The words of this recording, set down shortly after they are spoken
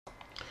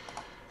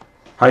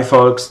Hi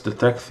folks, the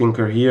Tech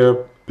Thinker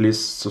here. Please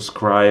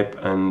subscribe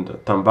and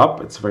thumb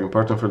up. It's very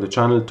important for the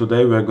channel.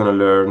 Today we are going to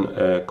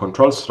learn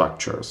control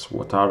structures.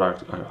 What are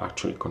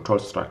actually control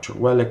structure?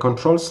 Well, a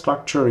control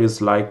structure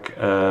is like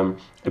a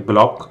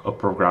block of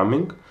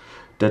programming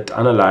that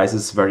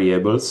analyzes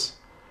variables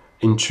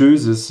and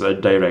chooses a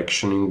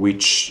direction in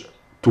which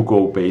to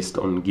go based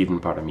on given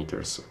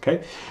parameters.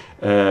 Okay,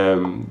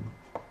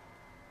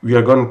 we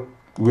are going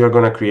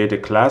to create a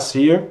class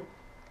here.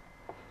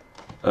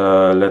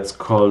 Let's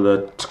call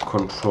it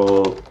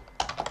control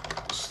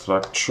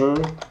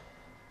structures,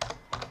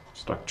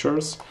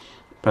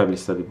 public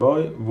static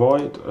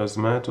void as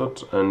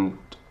method, and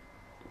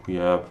we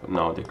have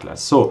now the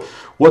class. So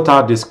what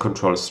are these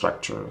control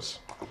structures?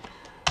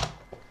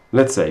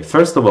 Let's say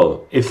first of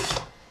all if,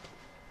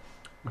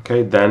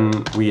 okay,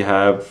 then we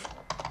have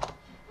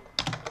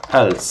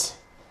else,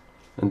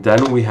 and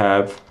then we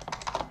have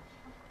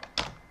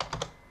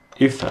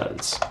if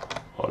else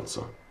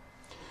also.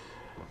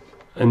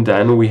 And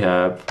then we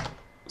have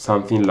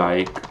something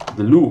like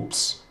the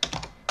loops.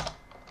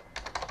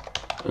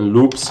 And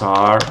loops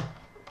are,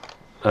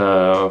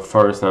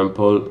 for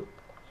example,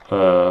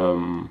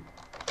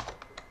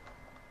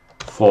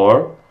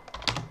 for,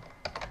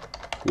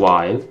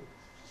 while.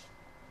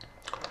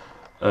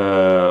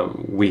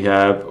 We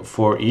have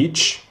for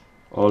each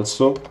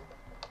also,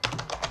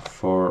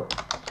 for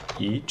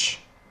each.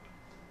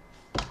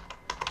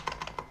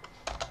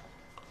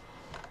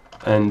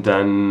 And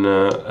then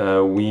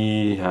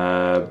we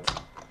have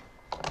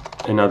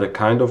another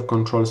kind of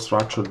control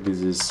structure.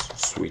 This is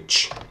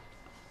switch.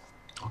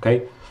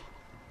 Okay,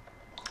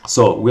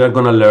 so we are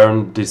gonna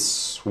learn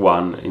this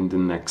one in the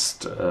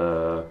next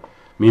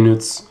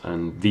minutes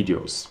and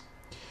videos.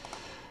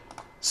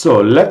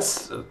 So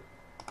let's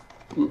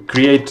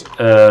create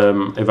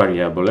a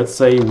variable. Let's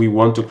say we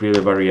want to create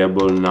a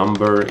variable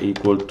number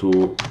equal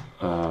to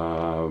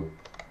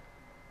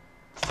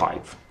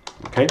 5.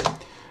 Okay,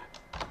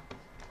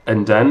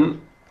 and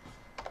then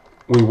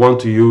we want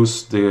to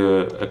use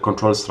the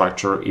control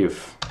structure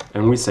if,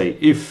 and we say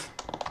if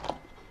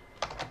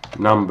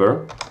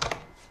number,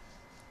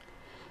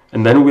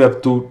 and then we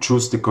have to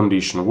choose the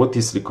condition. What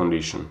is the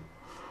condition?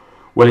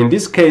 Well, in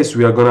this case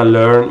we are going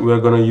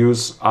to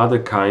use other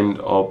kind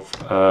of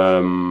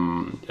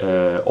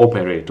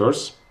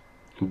operators.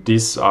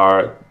 These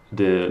are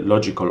the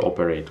logical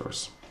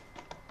operators.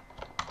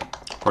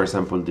 For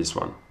example, this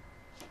one.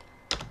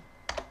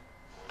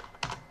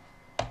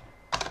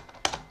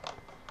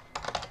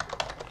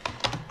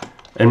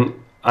 And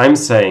I'm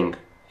saying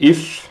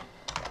if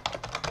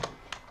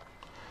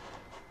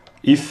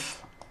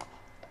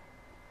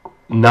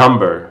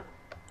number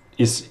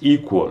is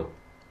equal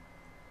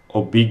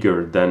or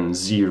bigger than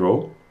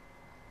 0,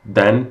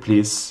 then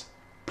please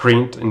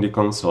print in the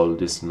console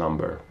this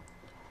number.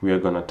 We are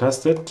gonna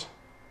test it.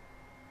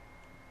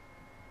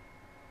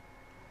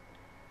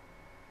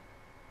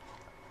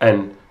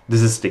 And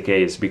this is the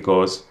case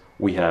because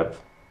we have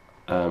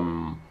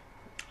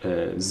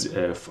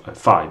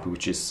 5,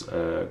 which is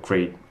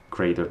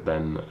greater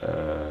than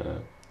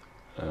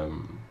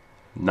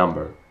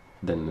number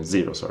than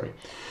 0, sorry.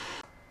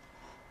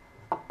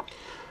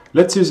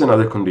 Let's use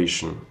another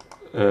condition.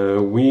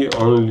 We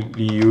only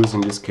use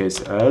in this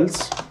case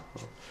else,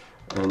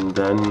 and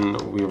then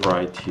we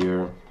write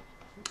here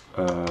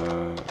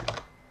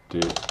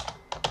the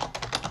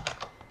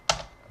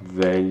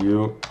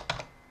value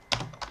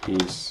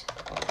is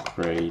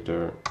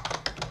greater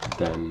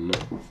than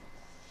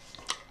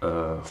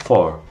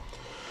 4.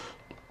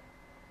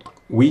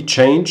 We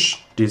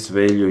change this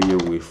value here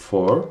with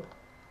 4,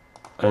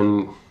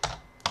 and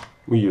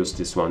we use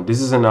this one.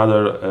 This is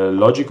another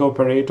logic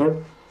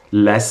operator,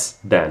 less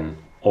than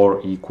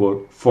or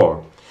equal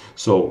 4.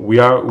 So we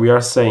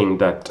are saying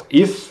that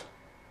if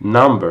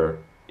number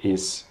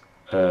is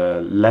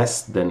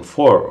less than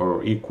 4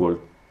 or equal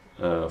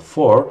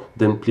 4,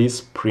 then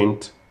please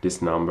print this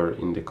number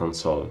in the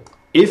console.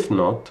 If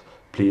not,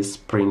 please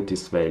print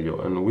this value,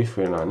 and if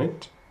we run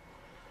it,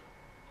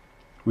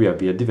 we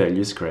have here the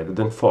value is greater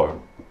than 4.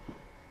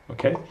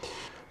 Okay,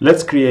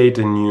 let's create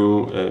a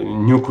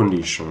new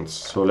conditions.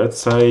 So let's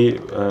say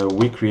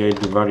we create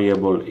the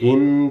variable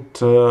int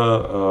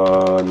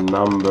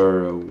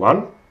number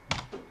 1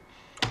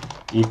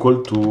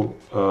 equal to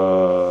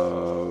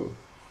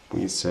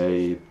we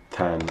say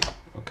 10.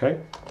 Okay,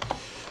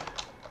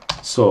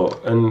 so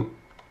and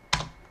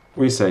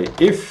we say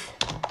if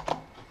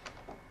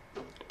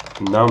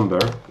number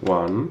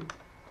 1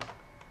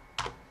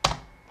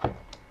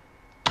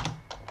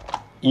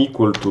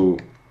 equal to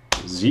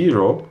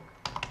 0,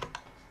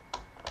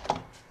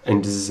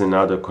 and this is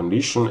another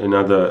condition,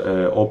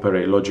 another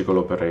logical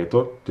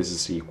operator, this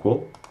is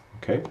equal,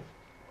 okay,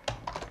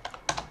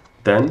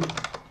 then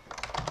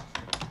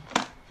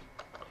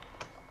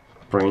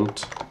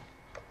print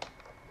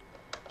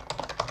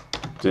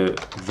the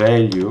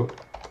value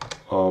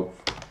of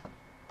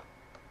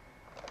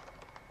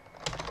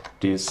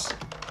this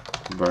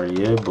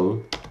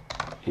variable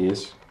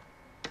is,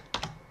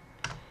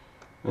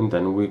 and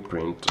then we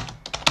print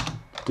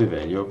the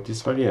value of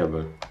this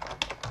variable.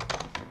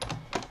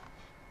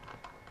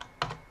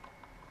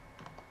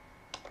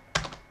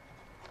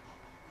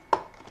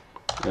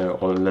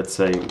 or let's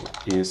say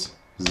is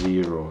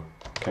 0.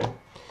 Okay.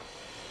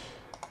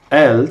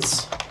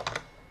 Else,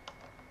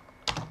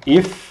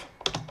 if,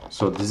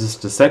 so this is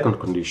the second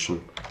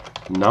condition,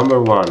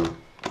 number 1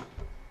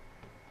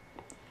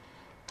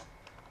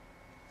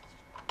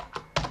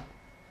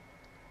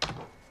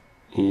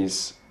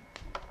 is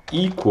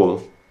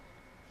equal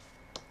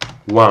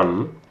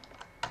 1,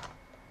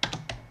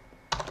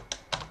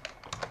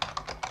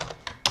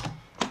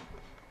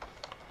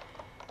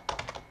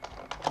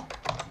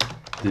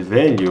 the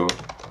value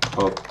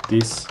of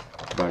this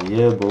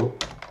variable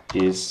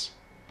is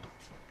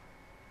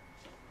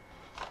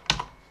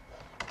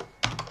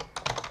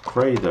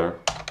greater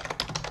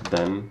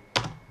than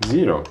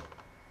 0.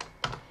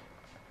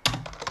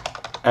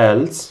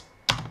 Else,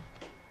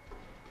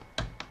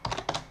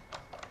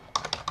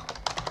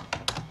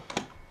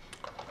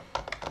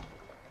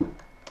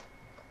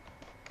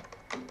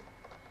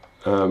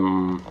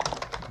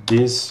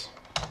 this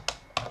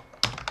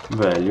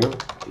value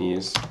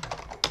is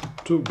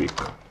too big.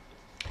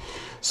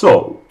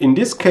 So in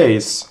this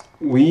case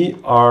we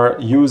are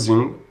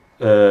using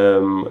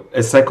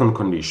a second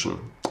condition,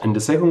 and the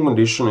second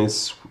condition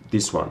is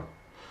this one.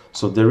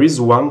 So there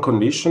is one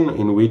condition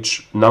in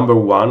which number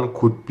 1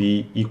 could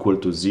be equal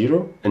to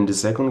 0, and the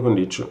second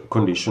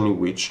condition in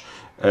which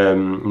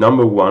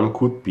number 1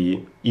 could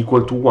be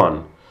equal to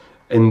 1.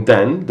 And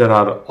then there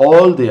are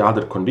all the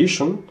other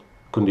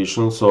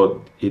conditions,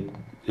 so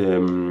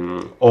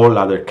all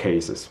other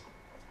cases,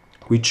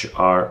 which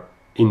are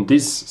in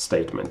this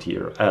statement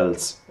here,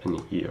 else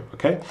and here.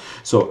 Okay,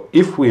 so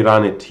if we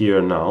run it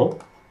here now,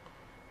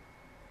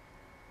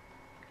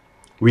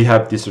 we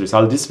have this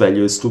result. This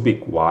value is too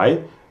big.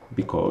 Why?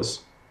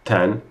 Because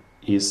 10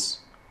 is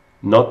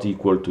not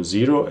equal to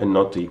 0 and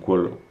not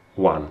equal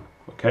 1.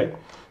 Okay,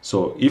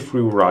 so if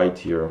we write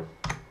here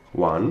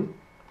 1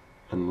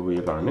 and we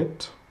run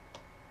it,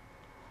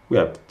 we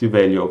have the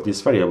value of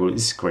this variable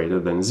is greater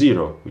than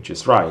 0, which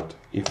is right.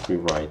 If we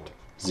write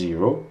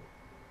 0,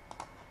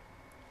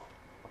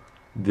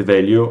 the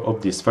value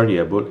of this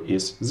variable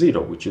is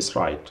 0, which is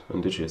right,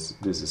 and this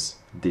is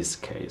this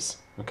case.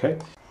 Okay,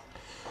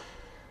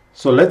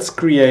 so let's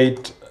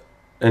create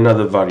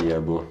another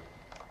variable.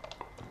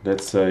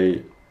 Let's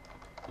say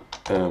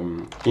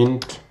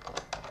int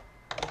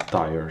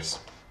tires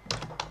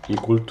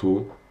equal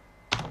to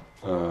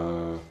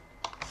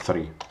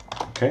 3.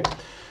 Okay,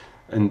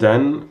 and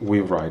then we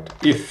write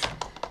if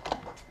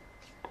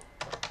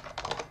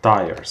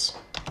tires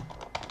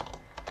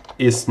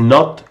is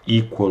not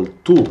equal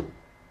to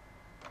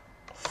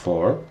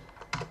 4,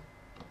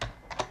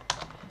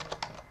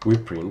 we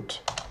print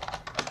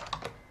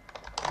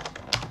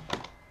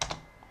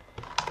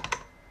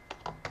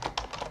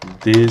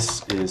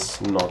this is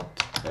not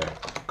a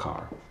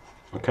car.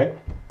 Okay,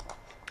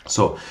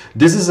 so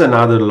this is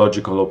another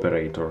logical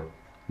operator,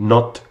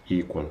 not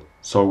equal.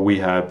 So we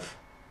have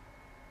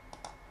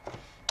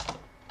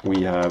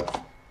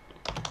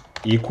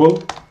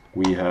equal,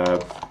 we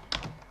have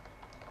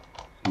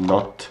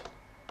not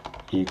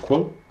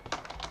equal,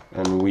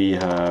 and we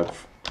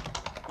have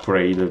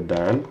greater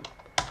than,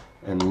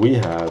 and we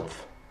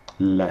have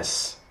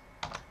less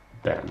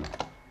than.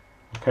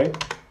 Okay,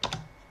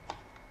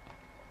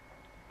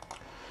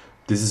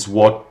 this is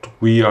what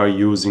we are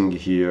using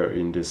here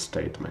in these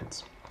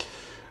statements.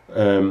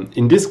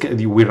 In this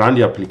case, we run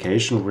the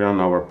application, we run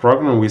our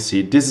program, we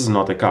see this is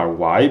not a car.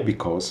 Why?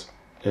 Because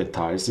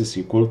tires is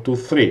equal to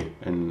 3,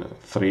 and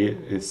 3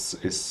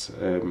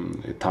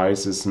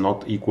 tires is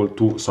not equal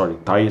to, sorry,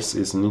 tires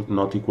is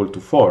not equal to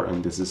 4,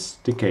 and this is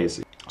the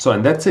case. So,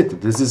 and that's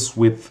it. This is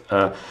with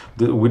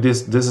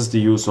this is the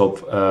use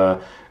of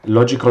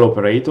logical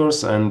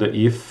operators and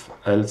if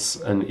else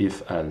and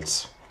if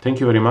else. Thank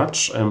you very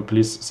much, and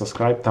please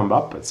subscribe, thumb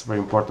up. It's very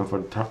important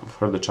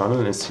for the channel,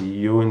 and see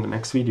you in the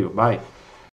next video. Bye.